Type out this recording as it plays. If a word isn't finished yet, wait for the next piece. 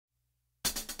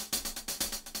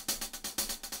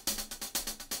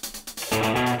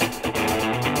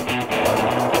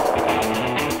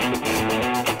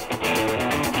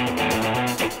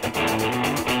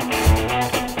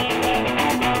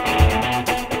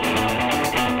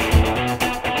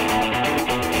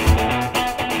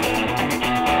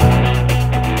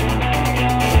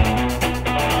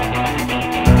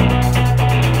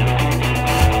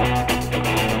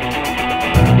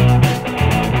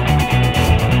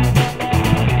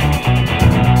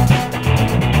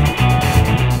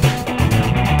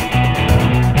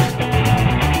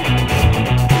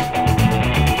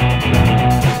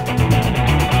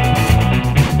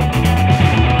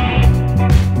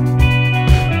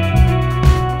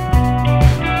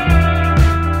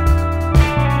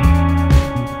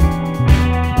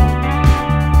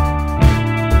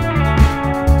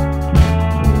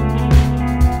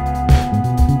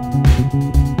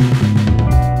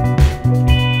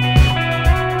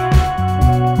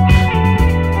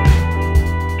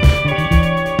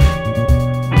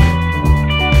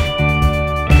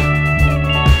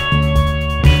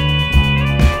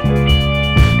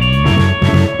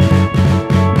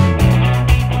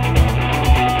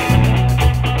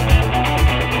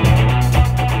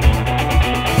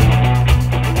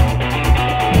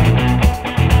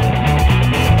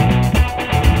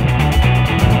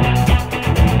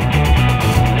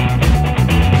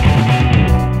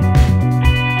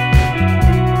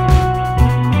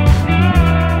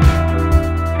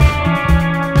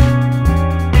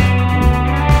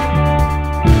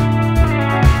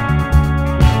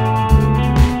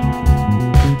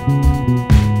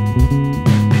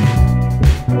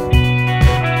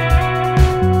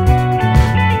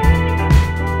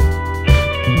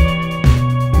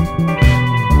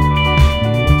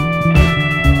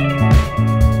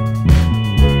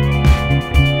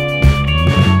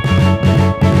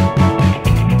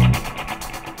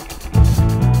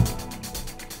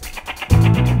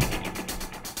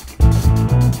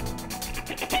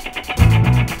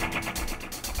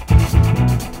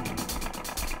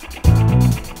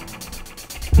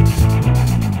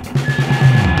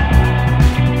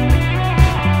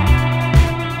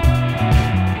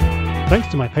Thanks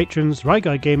to my patrons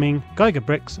RyGuyGaming,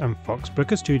 GeigerBricks and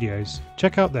brickr Studios.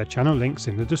 Check out their channel links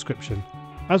in the description.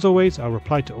 As always, I'll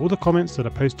reply to all the comments that are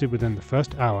posted within the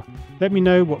first hour. Let me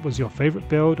know what was your favourite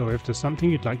build or if there's something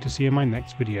you'd like to see in my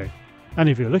next video. And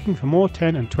if you're looking for more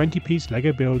 10 and 20 piece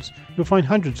LEGO builds, you'll find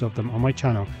hundreds of them on my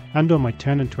channel and on my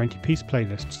 10 and 20 piece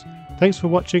playlists. Thanks for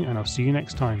watching and I'll see you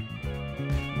next time.